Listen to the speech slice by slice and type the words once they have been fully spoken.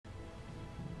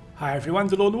Hi everyone,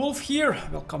 delonewolf here.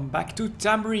 Welcome back to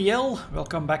Tamriel.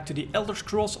 Welcome back to the Elder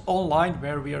Scrolls Online,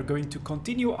 where we are going to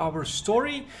continue our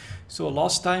story. So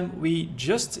last time we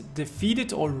just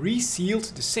defeated or resealed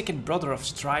the second Brother of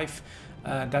Strife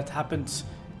that happened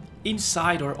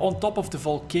inside or on top of the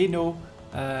volcano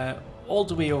all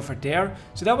the way over there.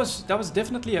 So that was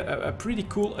definitely a pretty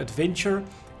cool adventure.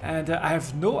 And I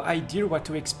have no idea what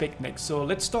to expect next. So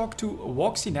let's talk to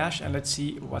Woxinash and let's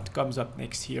see what comes up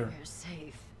next here. You're safe.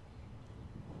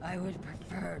 I would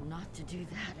prefer not to do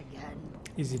that again.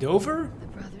 Is it over? The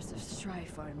Brothers of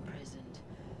Strife are imprisoned.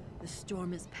 The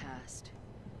storm is past.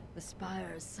 The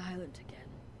spire is silent again.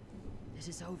 It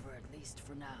is over, at least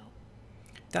for now.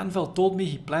 Danvel told me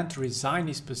he planned to resign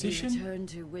his position. He returned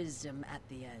to wisdom at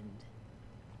the end.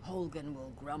 Holgan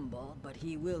will grumble, but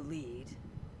he will lead.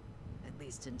 At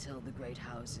least until the great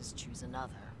houses choose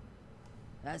another.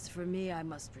 As for me, I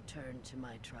must return to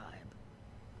my tribe.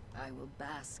 I will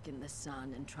bask in the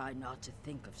sun and try not to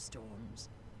think of storms.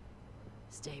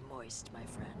 Stay moist, my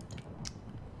friend.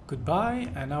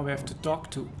 Goodbye. And now we have to talk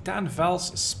to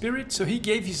Danval's spirit. So he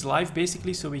gave his life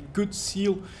basically so we could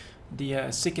seal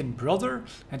the second brother.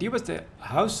 And he was the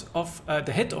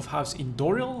head of House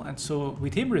Indoriel. And so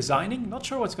with him resigning, not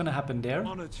sure what's going to happen there.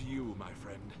 Honor to you, my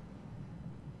friend.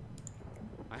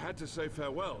 I had to say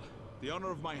farewell. The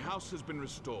honor of my house has been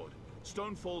restored.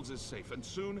 Stone Falls is safe, and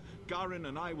soon Garin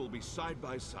and I will be side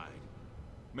by side.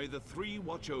 May the three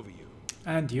watch over you.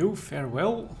 And you,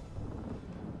 farewell.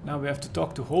 Now we have to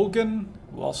talk to Holgan,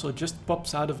 who also just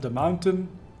pops out of the mountain.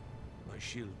 My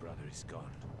shield brother is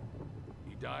gone.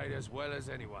 He died as well as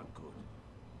anyone could.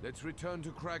 Let's return to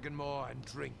Kragenmoor and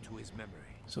drink to his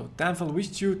memory. So Danval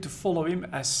wished you to follow him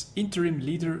as interim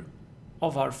leader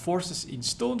of our forces in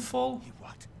Stonefall. He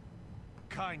what?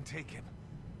 Can't take him,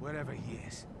 wherever he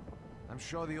is. I'm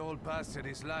sure the old bastard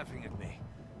is laughing at me.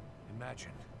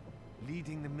 Imagine,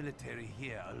 leading the military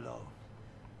here alone.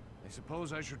 I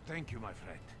suppose I should thank you, my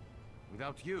friend.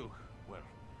 Without you, well,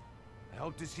 I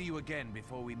hope to see you again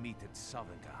before we meet at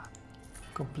Sovngarde.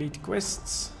 Complete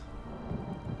quests.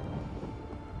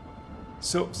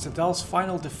 So, Sedal's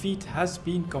final defeat has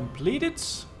been completed.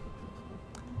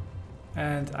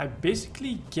 And I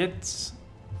basically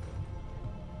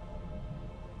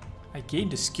I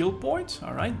gained a skill point.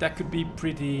 Alright, that could be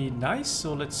pretty nice.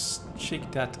 So let's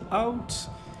check that out.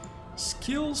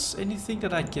 Skills, anything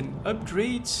that I can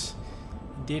upgrade.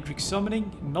 Daedric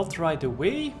Summoning, not right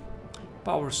away.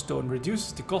 Power Stone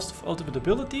reduces the cost of ultimate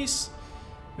abilities.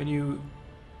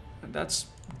 That's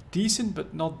decent,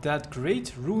 but not that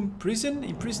great. Rune Prison,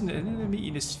 imprison an enemy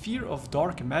in a sphere of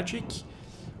dark magic.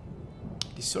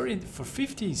 Disorient for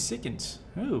 15 seconds.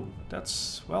 Oh,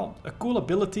 that's, well, a cool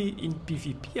ability in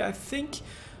PvP, I think.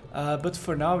 But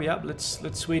for now, yeah,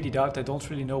 let's wait it out. I don't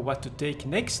really know what to take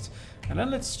next. And then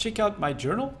let's check out my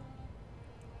journal.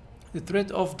 The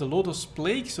threat of the Lodos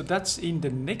Plague. So that's in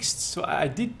the next. So I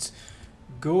did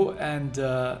go and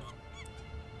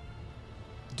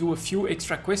do a few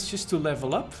extra quests just to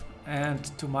level up. And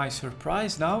to my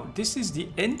surprise now, this is the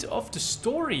end of the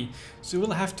story. So we'll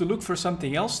have to look for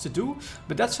something else to do.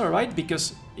 But that's alright,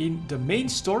 because in the main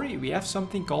story we have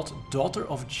something called Daughter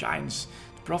of Giants.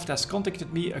 The Prophet has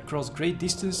contacted me across great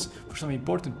distance for some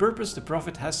important purpose. The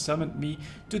Prophet has summoned me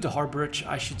to the harborage.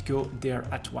 I should go there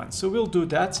at once. So we'll do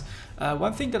that.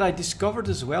 One thing that I discovered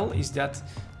as well is that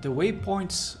the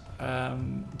waypoints,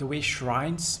 the way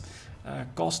shrines,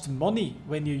 cost money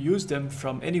when you use them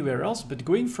from anywhere else, but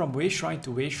going from way shrine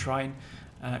to way shrine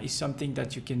is something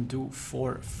that you can do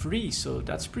for free. So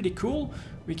that's pretty cool.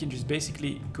 We can just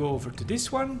basically go over to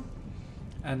this one,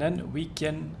 and then we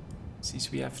can,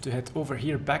 since we have to head over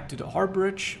here back to the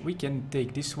harborage, we can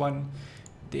take this one,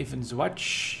 Daven's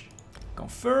Watch,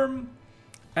 confirm,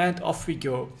 and off we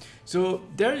go. So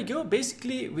there you go.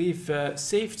 Basically we've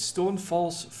saved Stone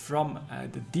Falls from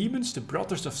the demons, the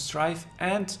Brothers of Strife,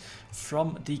 and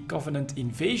from the Covenant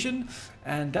invasion.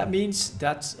 And that means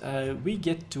that we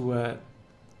get to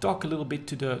talk a little bit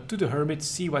to the hermit,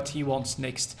 see what he wants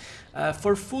next.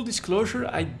 For full disclosure,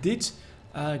 I did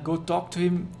go talk to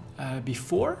him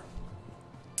before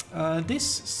this,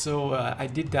 so I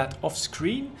did that off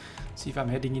screen. See if I'm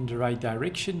heading in the right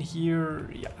direction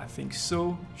here. Yeah, I think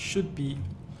so. Should be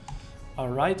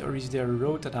alright. Or is there a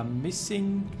road that I'm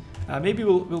missing? Maybe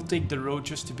we'll take the road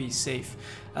just to be safe.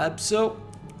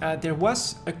 There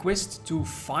was a quest to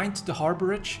find the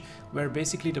harborage, where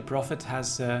basically the Prophet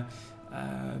has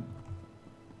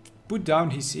put down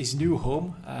his new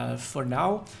home for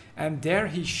now. And there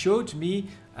he showed me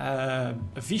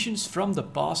visions from the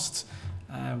past,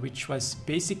 which was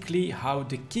basically how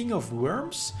the King of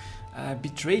Worms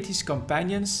betrayed his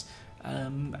companions,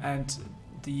 and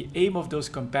the aim of those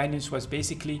companions was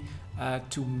basically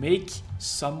to make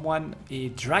someone a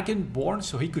dragonborn,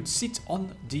 so he could sit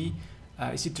on the,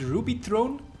 is it the ruby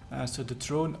throne? So the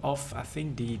throne of, I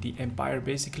think, the empire,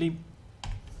 basically.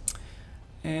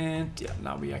 And yeah,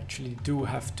 now we actually do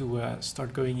have to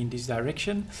start going in this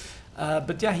direction.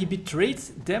 But yeah, he betrayed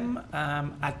them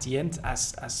at the end,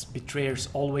 as betrayers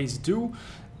always do.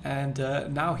 And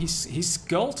now his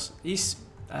cult is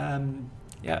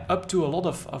yeah, up to a lot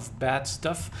of bad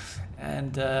stuff.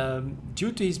 And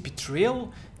due to his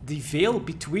betrayal, the veil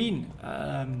between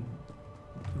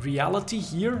reality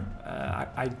here,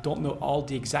 I don't know all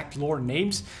the exact lore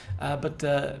names, but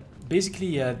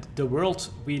basically the world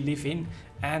we live in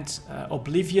and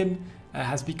Oblivion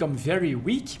has become very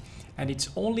weak. And it's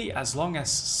only as long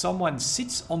as someone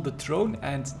sits on the throne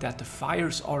and that the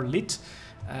fires are lit,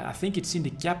 I think it's in the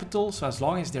capital, so as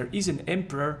long as there is an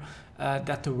emperor,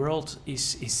 that the world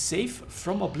is safe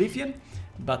from Oblivion.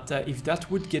 But if that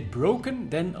would get broken,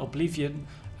 then Oblivion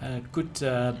could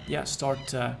yeah,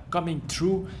 start coming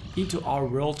through into our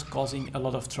world, causing a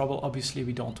lot of trouble. Obviously,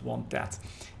 we don't want that.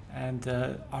 And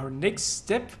our next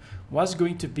step was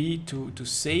going to be to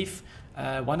save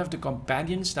one of the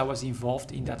companions that was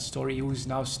involved in that story, who is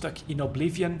now stuck in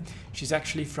Oblivion. She's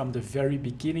actually from the very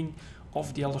beginning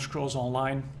of the Elder Scrolls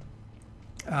Online.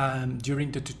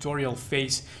 During the tutorial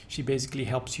phase, she basically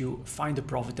helps you find the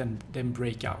prophet and then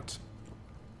break out.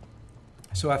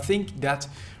 So I think that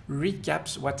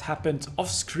recaps what happened off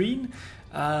screen.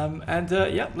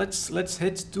 Yeah, let's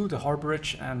head to the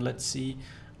harborage and let's see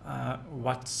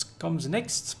what comes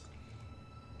next.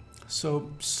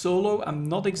 So solo, I'm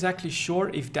not exactly sure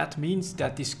if that means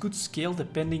that this could scale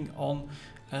depending on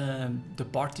the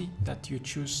party that you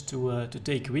choose to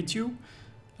take with you.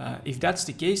 If that's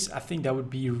the case, I think that would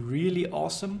be really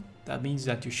awesome. That means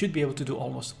that you should be able to do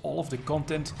almost all of the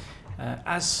content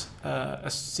as a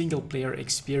single player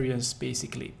experience,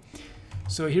 basically.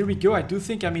 So here we go. I do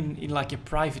think I'm in like a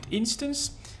private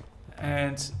instance,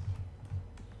 and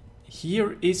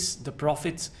here is the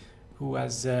prophet who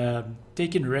has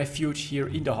taken refuge here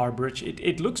in the harborage.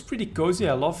 It looks pretty cozy.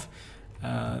 I love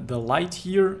the light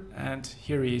here, and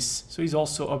here he is. So he's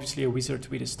also obviously a wizard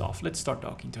with a staff. Let's start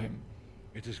talking to him.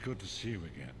 It is good to see you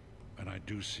again, and I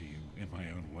do see you in my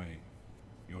own way.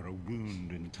 You're a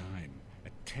wound in time, a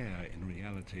tear in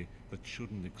reality that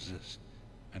shouldn't exist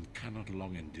and cannot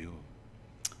long endure.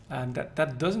 And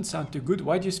that doesn't sound too good.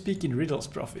 Why do you speak in riddles,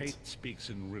 prophet? Fate speaks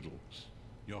in riddles.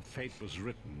 Your fate was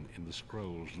written in the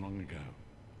scrolls long ago.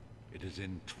 It is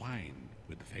entwined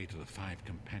with the fate of the 5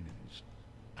 companions.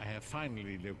 I have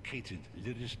finally located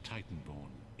Lyris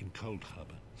Titanborn in Cold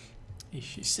Harbor. Is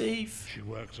she safe? She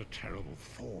works a terrible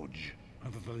forge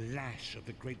under the lash of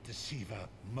the great deceiver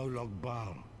Molog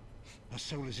Baal. Her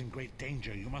soul is in great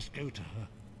danger. You must go to her.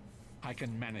 I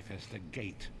can manifest a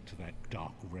gate to that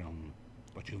dark realm,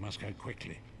 but you must go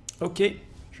quickly. Okay.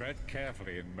 Tread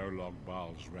carefully in Molog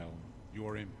Baal's realm. You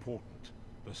are important.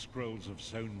 The scrolls have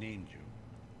so named you.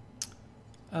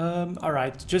 All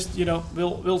right, just, you know,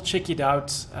 we'll check it out.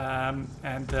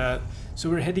 So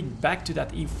we're heading back to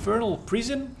that infernal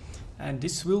prison, and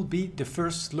this will be the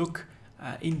first look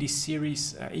in this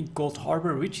series in Cold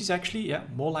Harbor, which is actually, yeah,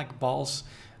 Molog Baal's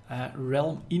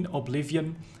realm in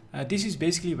Oblivion. This is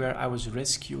basically where I was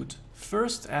rescued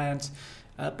first, and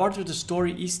part of the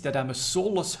story is that I'm a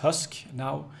soulless husk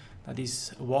now that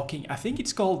is walking. I think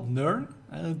it's called Nirn,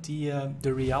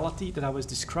 the reality that I was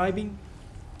describing.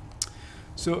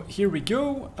 So here we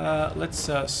go. Let's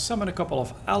summon a couple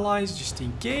of allies just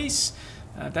in case.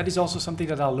 That is also something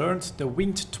that I learned. The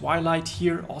Winged Twilight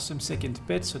here, awesome second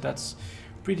pet, so that's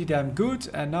pretty damn good.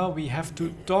 And now we have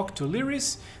to talk to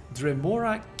Lyris.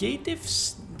 Dremora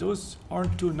Caitiffs, those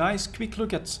aren't too nice. Quick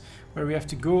look at where we have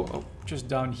to go. Oh, just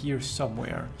down here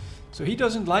somewhere. So he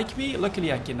doesn't like me.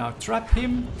 Luckily I can now trap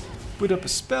him, put up a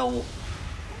spell,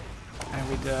 and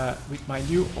with my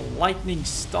new lightning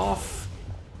staff,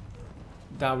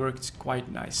 that worked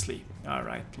quite nicely. All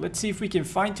right, let's see if we can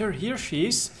find her. Here she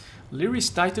is,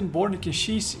 Lyris Titanborn. You can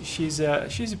she's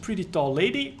a pretty tall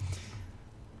lady.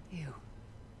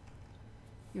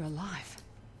 You're alive.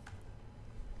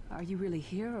 Are you really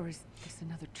here, or is this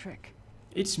another trick?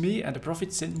 It's me, and the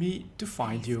prophet sent me to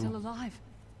find you. Still alive.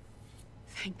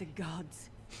 Thank the gods.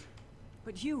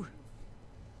 But you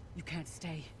can't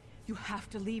stay. You have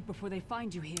to leave before they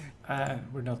find you here.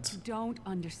 We're not. You don't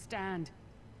understand.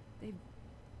 They've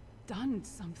done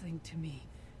something to me.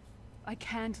 I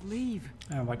can't leave.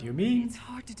 What do you mean? It's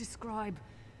hard to describe.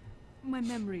 My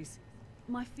memories,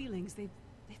 my feelings, they've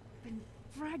been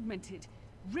fragmented,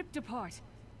 ripped apart.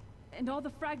 And all the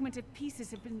fragmented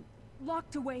pieces have been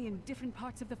locked away in different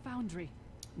parts of the foundry.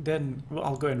 then well,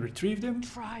 I'll go and retrieve them.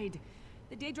 Tried.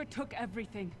 The Daedra took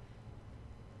everything.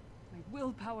 My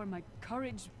willpower, my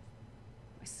courage,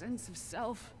 my sense of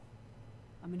self.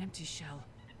 I'm an empty shell.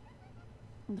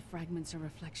 And the fragments are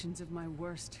reflections of my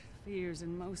worst fears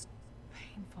and most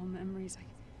painful memories.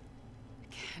 I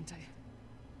can't. I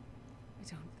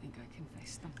don't think I can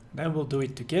face them. Then we'll do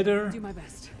it together. Do my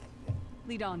best.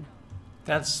 Lead on.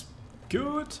 That's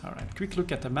good. All right, quick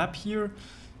look at the map here.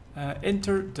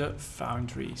 Enter the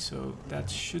foundry. So that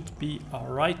should be all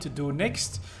right to do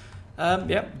next.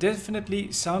 Yeah,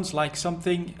 definitely sounds like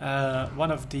something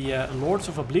one of the Lords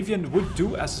of Oblivion would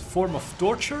do as a form of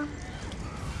torture.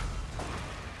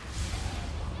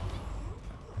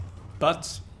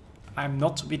 But I'm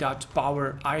not without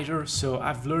power either, so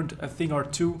I've learned a thing or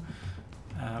two.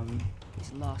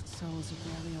 These lost souls are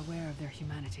barely aware of their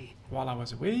humanity. While I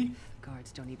was away.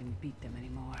 Guards don't even beat them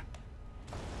anymore.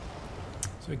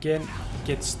 So again,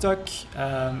 get stuck.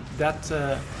 That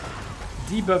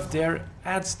debuff there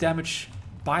adds damage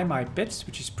by my pets,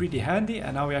 which is pretty handy.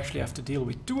 And now we actually have to deal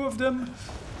with 2 of them.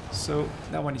 So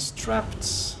that one is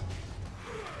trapped.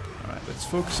 Alright, let's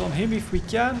focus on him if we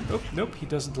can. Oh, nope, he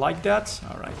doesn't like that.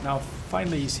 Alright, now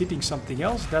finally he's hitting something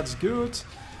else. That's good.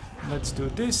 Let's do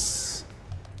this.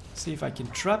 See if I can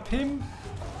trap him.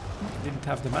 Didn't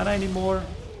have the mana anymore.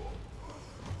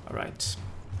 Alright.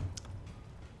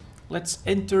 Let's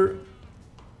enter.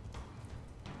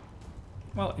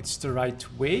 Well, it's the right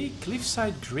way.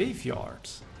 Cliffside Graveyard.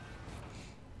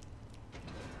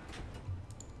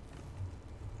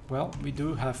 Well, we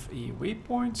do have a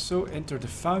waypoint, so enter the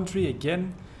foundry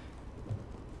again.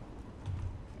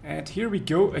 And here we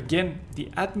go again.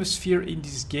 The atmosphere in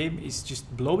this game is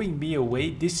just blowing me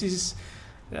away. This is...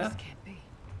 This can't be.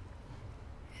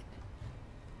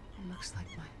 It looks like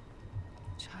my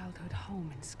childhood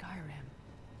home in Skyrim.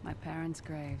 My parents'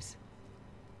 graves.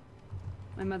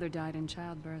 My mother died in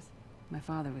childbirth. My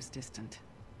father was distant.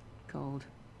 Cold.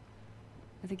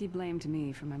 I think he blamed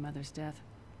me for my mother's death.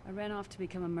 I ran off to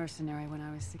become a mercenary when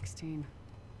I was 16.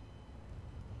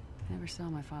 I never saw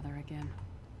my father again.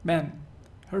 Man,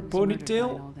 her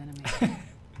ponytail.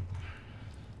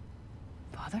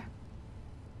 Father?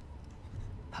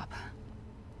 Papa?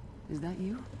 Is that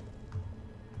you?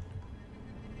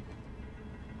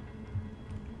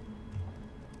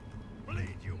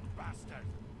 Bleed, you bastard!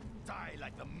 Die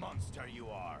like the monster you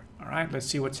are! Alright, let's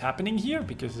see what's happening here,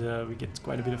 because we get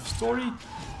quite a bit of story.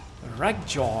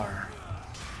 Ragjar.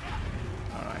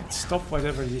 Alright, stop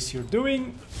whatever it is you're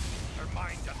doing. Your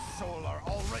mind and soul are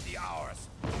already ours.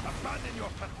 Abandon your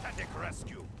pathetic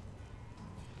rescue.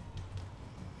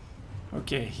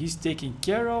 Okay, he's taken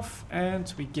care of,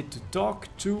 and we get to talk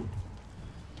to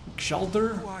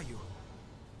Xalder. Who are you?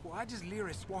 Why does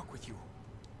Lyris walk with you?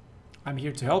 I'm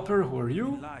here to help her. Who are you?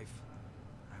 In life,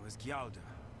 I was Gjaldr,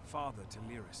 father to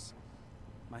Lyris.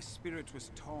 My spirit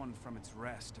was torn from its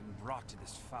rest and brought to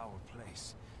this foul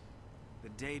place. The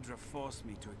Daedra forced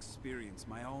me to experience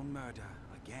my own murder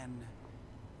again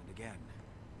and again.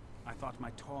 I thought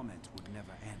my torment would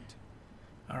never end.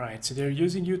 Alright, so they're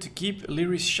using you to keep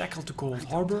Lyris shackled to Cold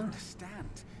Harbor? I don't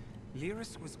understand.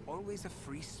 Lyris was always a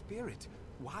free spirit.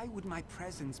 Why would my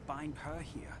presence bind her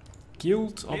here?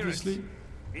 Guilt, obviously.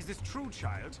 Lyris, is this true,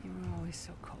 child? You were always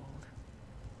so cold.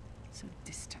 So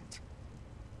distant.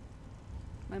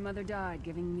 My mother died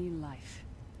giving me life.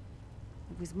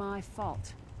 It was my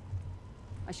fault.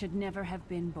 I should never have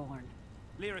been born.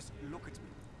 Lyris, look at me.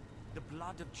 The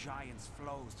blood of giants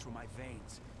flows through my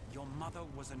veins. Your mother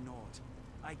was a Nord.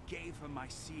 I gave her my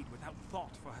seed without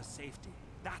thought for her safety.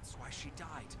 That's why she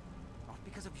died. Not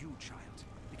because of you, child.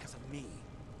 Because of me.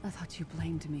 I thought you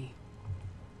blamed me.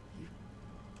 You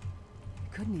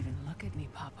couldn't even look at me,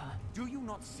 Papa. Do you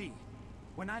not see?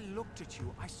 When I looked at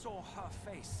you, I saw her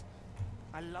face.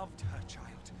 I loved her,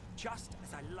 child. Just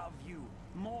as I love you.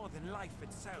 More than life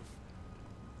itself.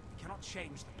 We cannot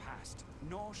change the past.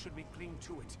 Nor should we cling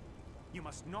to it. You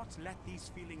must not let these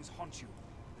feelings haunt you.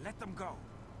 Let them go.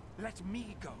 Let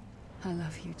me go. I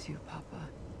love you too, Papa.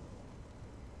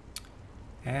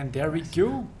 And there we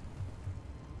go.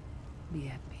 Be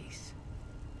at peace.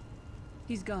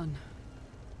 He's gone.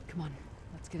 Come on,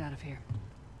 let's get out of here.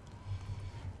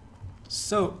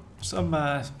 So,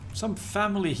 some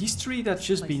family history that's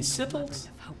just been settled.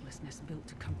 Of hopelessness built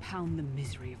to compound the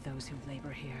misery of those who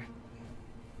labor here.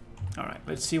 Alright,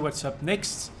 let's see what's up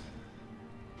next.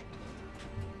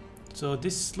 So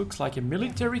this looks like a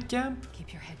military camp.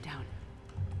 Keep your head down.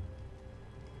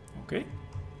 Okay.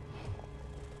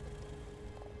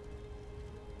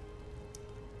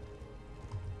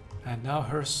 And now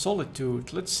her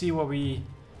solitude. Let's see what we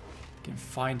can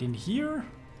find in here.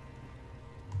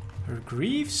 Her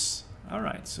griefs.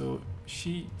 Alright, so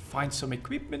she finds some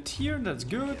equipment here, that's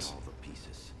good. All the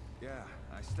pieces. Yeah,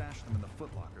 I stashed them in the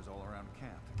footlockers all around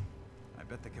camp. I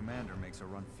bet the commander makes a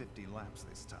run 50 laps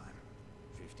this time.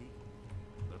 50?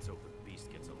 Let's hope the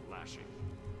beast gets a lashing.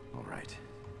 All right,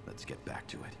 let's get back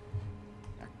to it.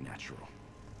 Act natural.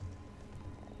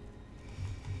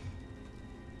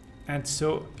 And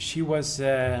so she was,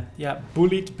 yeah,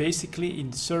 bullied basically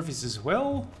in service as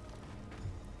well.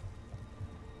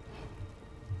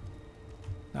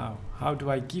 Now, how do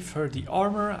I give her the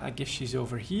armor? I guess she's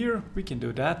over here. We can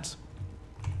do that.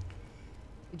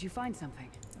 Did you find something?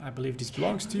 I believe this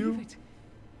belongs to you.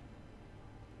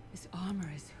 This armor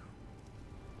is...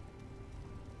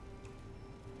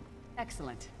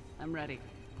 Excellent. I'm ready.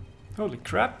 Holy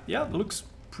crap. Yeah, looks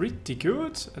pretty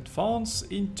good. Advance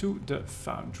into the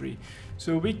foundry.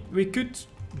 So we could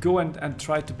go and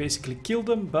try to basically kill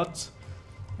them, but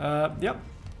yeah,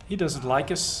 he doesn't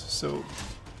like us, so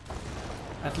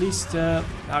at least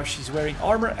now she's wearing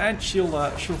armor and she'll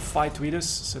fight with us,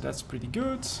 so that's pretty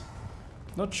good.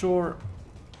 Not sure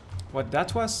what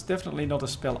that was. Definitely not a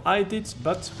spell I did,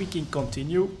 but we can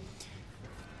continue.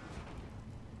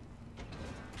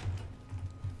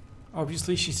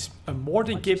 Obviously, she's a more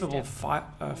than capable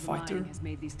fighter. Has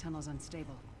made these tunnels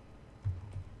unstable.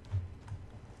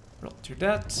 Roger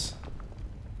that.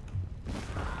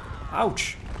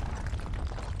 Ouch!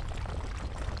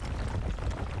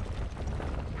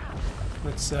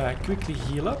 Let's quickly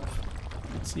heal up.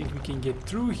 Let's see if we can get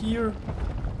through here.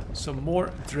 Some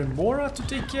more Dremora to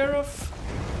take care of.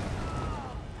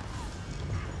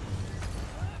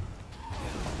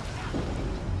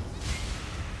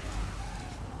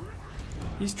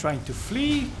 He's trying to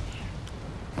flee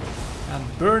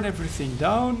and burn everything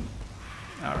down.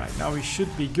 Alright, now we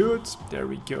should be good. There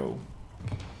we go.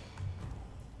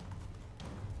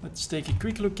 Let's take a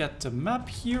quick look at the map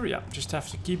here. Yeah, just have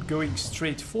to keep going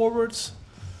straight forward.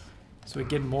 So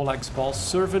again, Molag's Baal's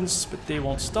servants, but they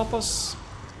won't stop us.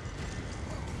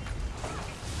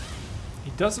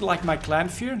 He doesn't like my clan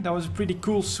fear. That was a pretty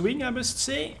cool swing, I must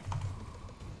say.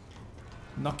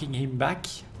 Knocking him back.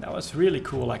 That was really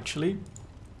cool, actually.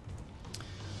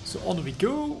 So on we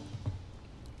go.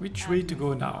 Which way to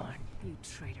go now? You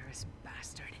traitorous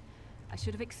bastard. I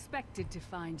should have expected to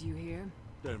find you here.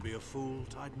 Don't be a fool,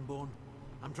 Titanborn.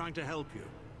 I'm trying to help you.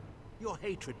 Your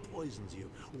hatred poisons you.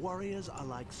 Warriors are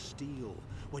like steel.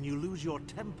 When you lose your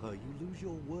temper, you lose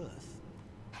your worth.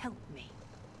 Help me.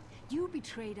 You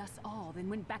betrayed us all, then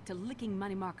went back to licking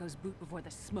Manimarco's boot before the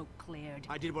smoke cleared.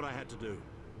 I did what I had to do.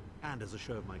 And as a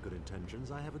show of my good intentions,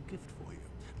 I have a gift for you.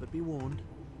 But be warned,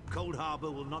 Cold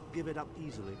Harbor will not give it up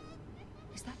easily.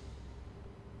 Is that...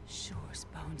 Sure,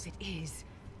 Bones, it is.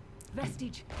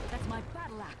 Vestige, that's my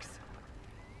battle axe.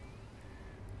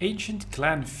 Ancient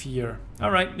clan fear.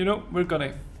 Alright, you know, we're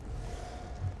gonna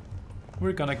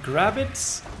grab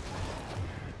it.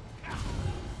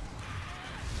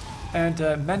 And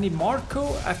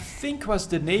Manimarco, I think, was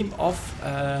the name of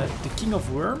the King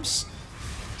of Worms.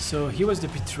 So he was the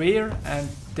betrayer, and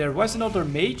there was another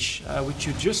mage, which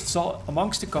you just saw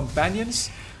amongst the companions.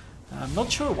 I'm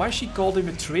not sure why she called him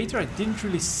a traitor. I didn't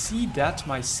really see that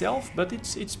myself, but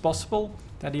it's possible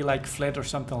that he like fled or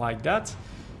something like that.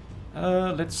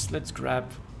 Let's grab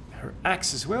her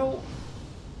axe as well.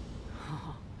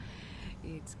 Oh,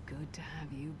 it's good to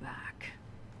have you back.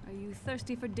 Are you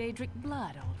thirsty for Daedric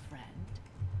blood, old friend?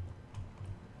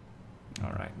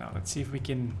 Alright, now let's see if we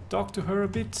can talk to her a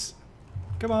bit.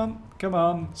 Come on, come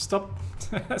on, stop.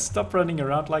 Stop running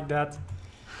around like that.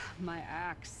 My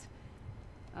axe.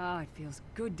 Oh, it feels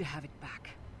good to have it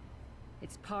back.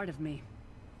 It's part of me.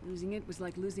 Losing it was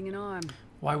like losing an arm.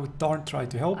 Why would Tarn try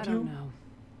to help you? I don't know.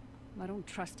 I don't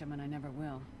trust him and I never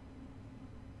will.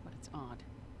 But it's odd.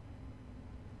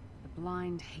 The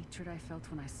blind hatred I felt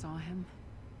when I saw him.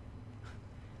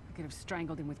 I could have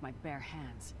strangled him with my bare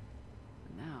hands.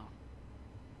 But now...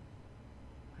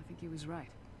 I think he was right.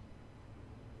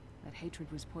 That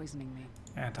hatred was poisoning me.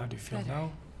 And how do you feel Better.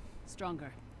 now?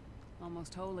 Stronger.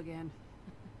 Almost whole again.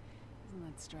 Isn't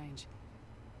that strange?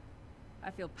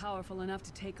 I feel powerful enough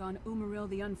to take on Umaril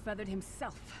the Unfeathered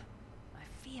himself. I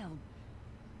feel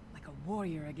like a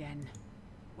warrior again.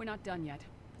 We're not done yet.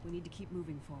 We need to keep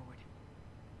moving forward.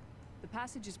 The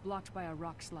passage is blocked by a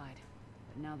rock slide.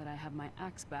 But now that I have my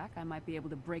axe back, I might be able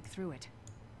to break through it.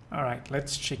 Alright,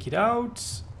 let's check it out.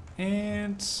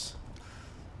 And...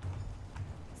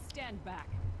 Stand back.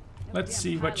 No let's damn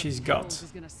see what pile she's of got. pebbles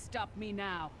is gonna stop me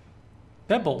now.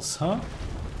 Pebbles, huh?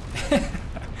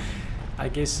 I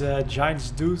guess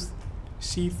giants do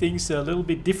see things a little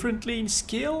bit differently in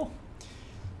scale.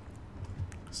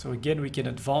 So again, we can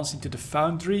advance into the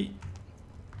foundry.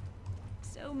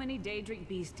 So So many Daedric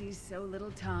beasties, so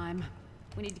little time.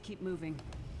 We need to keep moving.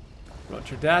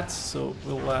 Roger that. So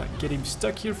we'll get him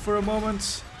stuck here for a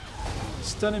moment.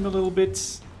 Stun him a little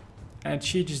bit. And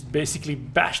she just basically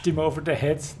bashed him over the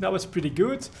head. That was pretty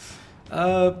good.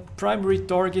 Primary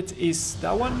target is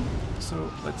that one. So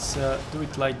let's do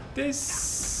it like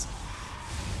this.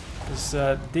 Because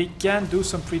they can do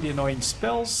some pretty annoying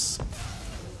spells.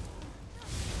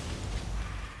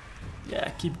 Yeah,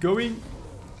 keep going.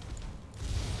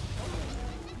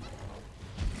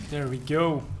 There we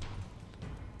go.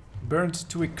 Burned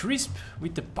to a crisp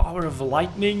with the power of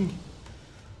lightning.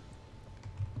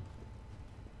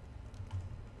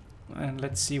 And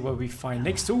let's see what we find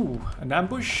next. Ooh, an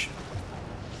ambush.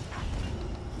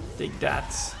 Take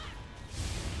that.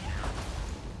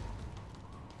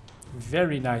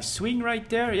 Very nice swing right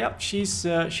there. Yep, she's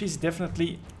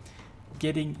definitely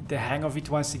getting the hang of it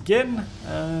once again.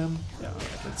 Yeah,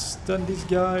 let's stun this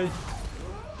guy.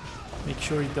 Make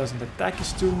sure he doesn't attack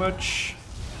us too much.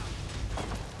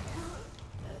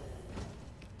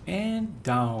 And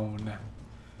down.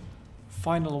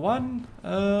 Final one.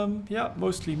 Yeah,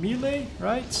 mostly melee,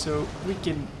 right? So we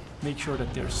can make sure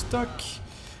that they're stuck.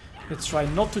 Let's try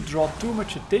not to draw too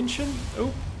much attention.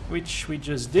 Oh, which we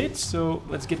just did. So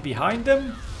let's get behind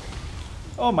them.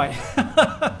 Oh my.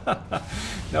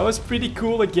 That was pretty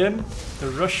cool again. The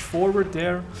rush forward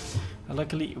there. And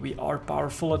luckily we are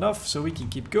powerful enough so we can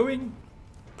keep going.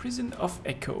 Prison of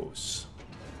Echoes.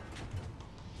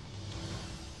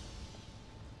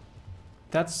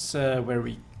 That's where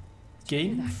we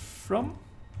came from.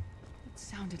 It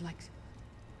sounded like...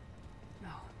 No.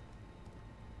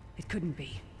 It couldn't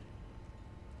be.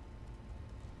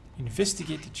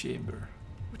 Investigate the chamber.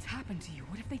 What's happened to you?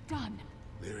 What have they done?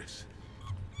 Lyris.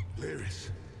 Lyris.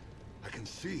 I can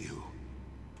see you.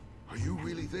 Are you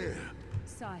really there?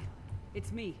 Sai,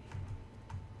 it's me.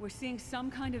 We're seeing some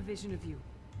kind of vision of you.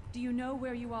 Do you know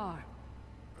where you are?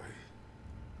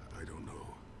 I don't know.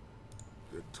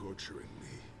 They're torturing me.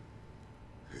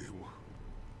 They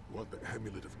want the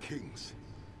Amulet of Kings.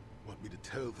 Want me to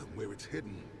tell them where it's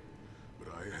hidden.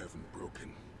 But I haven't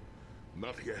broken.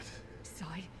 Not yet.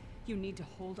 Sai, you need to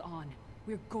hold on.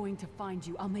 We're going to find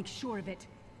you. I'll make sure of it.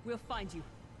 We'll find you.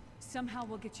 Somehow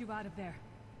we'll get you out of there.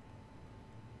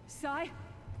 Sai?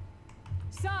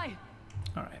 Sai!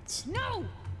 Alright. No!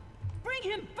 Bring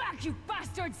him back, you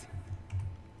bastards!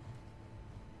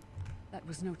 That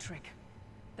was no trick.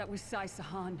 That was Sai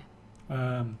Sahan.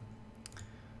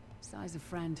 Sai's a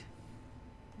friend.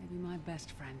 Maybe my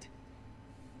best friend.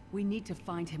 We need to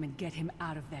find him and get him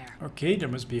out of there. Okay, there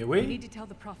must be a way. We need to tell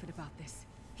the Prophet about this.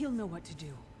 He'll know what to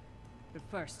do. But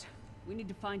first, we need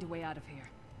to find a way out of here.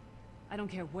 I don't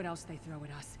care what else they throw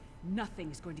at us.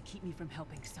 Nothing's going to keep me from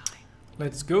helping Sai.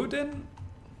 Let's go then.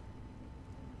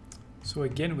 So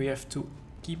again, we have to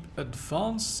keep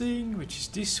advancing, which is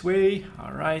this way.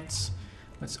 Alright,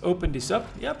 let's open this up.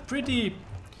 Yeah, pretty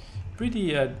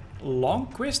long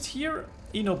quest here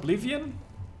in Oblivion.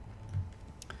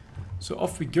 So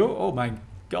off we go. Oh my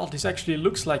god, this actually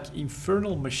looks like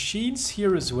infernal machines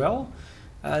here as well.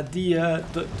 The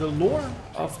lore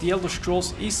of the Elder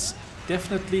Scrolls is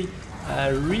definitely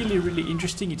really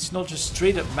interesting. It's not just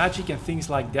straight up magic and things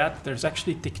like that. There's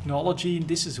actually technology in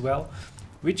this as well,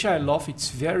 which I love. It's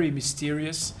very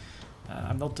mysterious.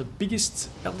 I'm not the biggest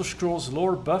Elder Scrolls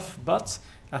lore buff, but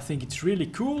I think it's really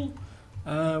cool.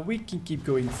 We can keep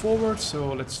going forward,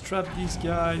 so let's trap these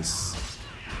guys.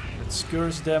 Let's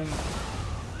curse them.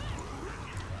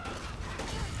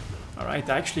 Alright,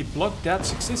 I actually blocked that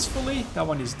successfully. That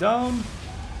one is down.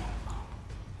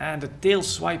 And the tail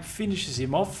swipe finishes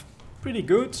him off. Pretty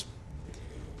good.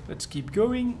 Let's keep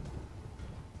going.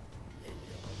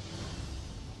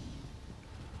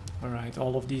 Alright,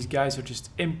 all of these guys are just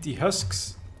empty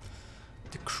husks.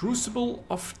 The Crucible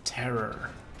of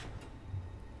Terror.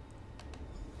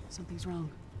 Something's wrong.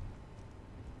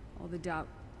 All the doubt,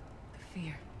 the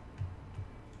fear,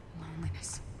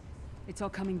 loneliness. It's all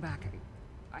coming back.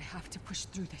 I have to push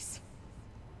through this.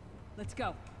 Let's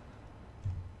go.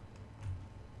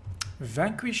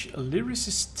 Vanquish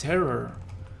Lyris' terror.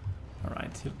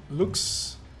 Alright, it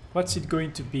looks... What's it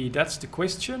going to be? That's the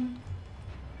question.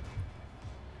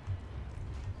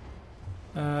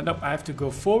 No, I have to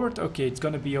go forward. Okay, it's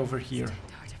gonna be over here.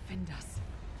 Defend us.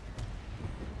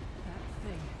 That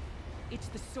thing. It's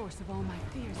the source of all my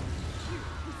fears.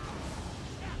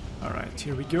 Alright,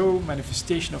 here we go.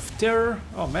 Manifestation of Terror.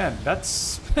 Oh man,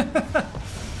 that's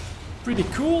pretty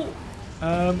cool.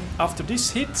 After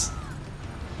this hit,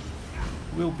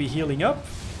 we'll be healing up.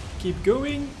 Keep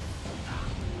going.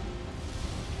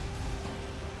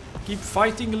 Keep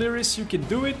fighting, Lyris. You can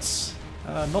do it.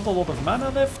 Not a lot of mana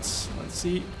left. Let's Let's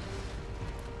see.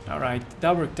 Alright,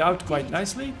 that worked out quite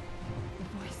nicely.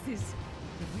 The voices,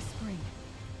 the whispering,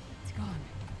 it's gone.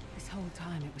 This whole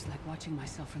time it was like watching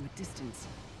myself from a distance.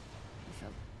 I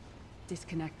felt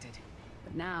disconnected.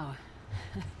 But now,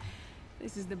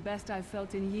 this is the best I've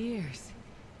felt in years.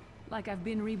 Like I've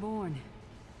been reborn.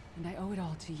 And I owe it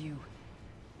all to you.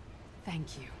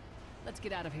 Thank you. Let's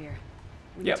get out of here.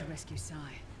 We need to rescue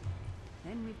Sai.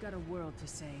 Then we've got a world to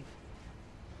save.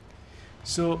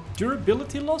 So,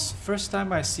 durability loss, first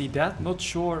time I see that, not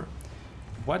sure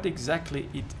what exactly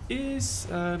it is.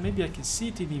 Maybe I can see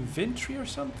it in inventory or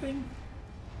something.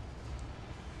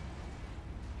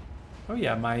 Oh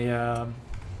yeah,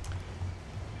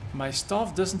 my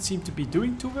staff doesn't seem to be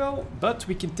doing too well, but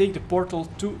we can take the portal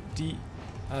to the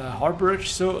harborage.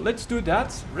 So let's do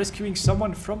that. Rescuing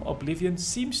someone from Oblivion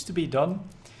seems to be done.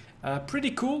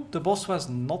 Pretty cool. The boss was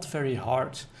not very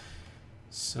hard.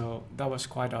 So that was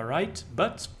quite alright,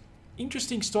 but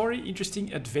interesting story,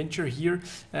 interesting adventure here.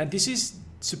 And this is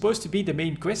supposed to be the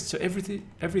main quest, so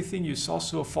everything you saw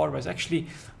so far was actually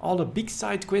all a big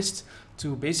side quest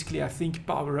to basically, I think,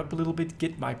 power up a little bit,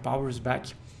 get my powers back.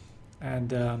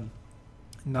 And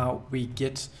now we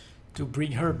get to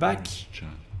bring her back.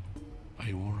 Are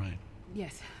you alright?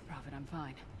 Yes, Prophet, I'm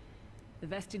fine. The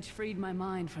vestige freed my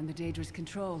mind from the Daedra's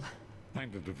control.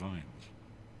 Thank the Divines.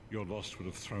 Your loss would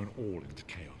have thrown all into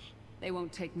chaos. They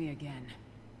won't take me again.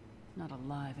 Not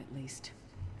alive, at least.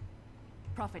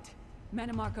 Prophet,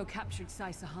 Manimarco captured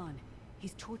Sai Sahan.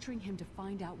 He's torturing him to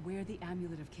find out where the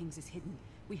Amulet of Kings is hidden.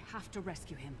 We have to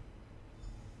rescue him.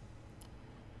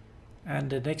 And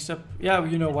next up, yeah,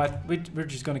 you know what? We're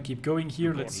just gonna keep going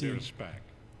here. Let's see. Back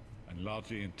and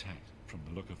largely intact from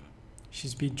the look of her.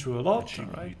 She's been through a lot, she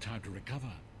will right? need time to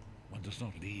recover. One does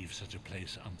not leave such a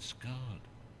place unscarred.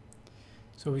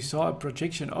 So we saw a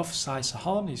projection of Sai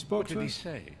Sahan. He spoke to us.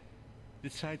 What did he say?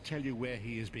 Did Sai tell you where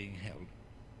he is being held?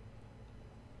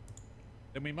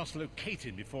 Then we must locate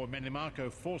him before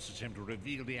Manimarco forces him to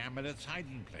reveal the amulet's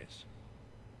hiding place.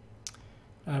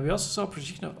 We also saw a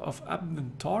projection of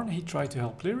Abnam Tarn. He tried to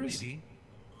help Lyris. Did he?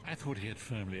 I thought he had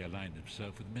firmly aligned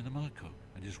himself with Manimarco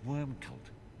and his worm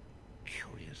cult.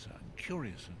 Curiouser and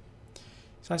curiouser.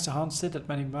 Sai Sahan said that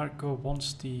Manimarco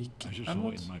wants the I just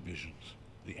amulet. saw in my visions.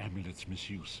 The amulet's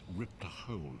misuse ripped a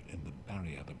hole in the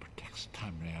barrier that protects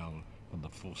Tamriel from the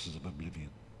forces of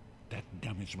Oblivion. That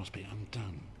damage must be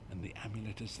undone, and the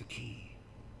amulet is the key.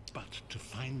 But to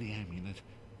find the amulet,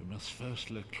 we must first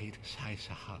locate Sai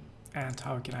Sahan. And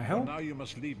how can I help? Now you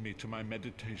must leave me to my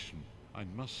meditation. I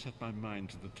must set my mind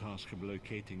to the task of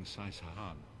locating Sai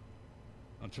Sahan.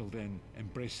 Until then,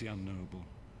 embrace the unknowable.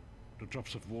 The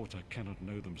drops of water cannot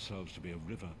know themselves to be a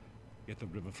river, yet the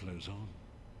river flows on.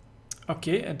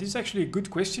 Okay, and this is actually a good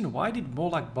question. Why did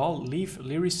Molag Bal leave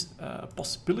Lyris a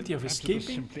possibility of Perhaps escaping? it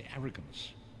was simply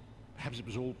arrogance. Perhaps it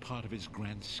was all part of his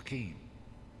grand scheme.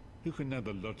 Who can know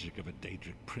the logic of a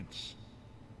Daedric prince?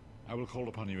 I will call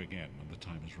upon you again when the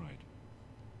time is right.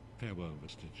 Farewell,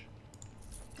 Vestige.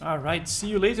 Alright, see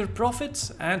you later, Prophet.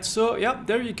 And so, yeah,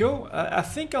 there you go. I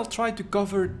think I'll try to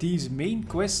cover these main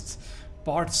quest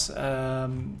parts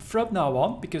from now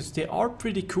on, because they are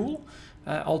pretty cool.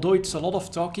 Although it's a lot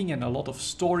of talking and a lot of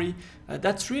story,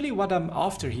 that's really what I'm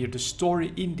after here, the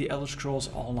story in the Elder Scrolls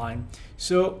Online.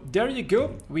 So there you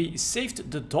go, we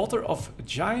saved the Daughter of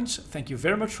Giants. Thank you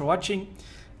very much for watching,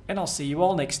 and I'll see you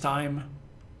all next time.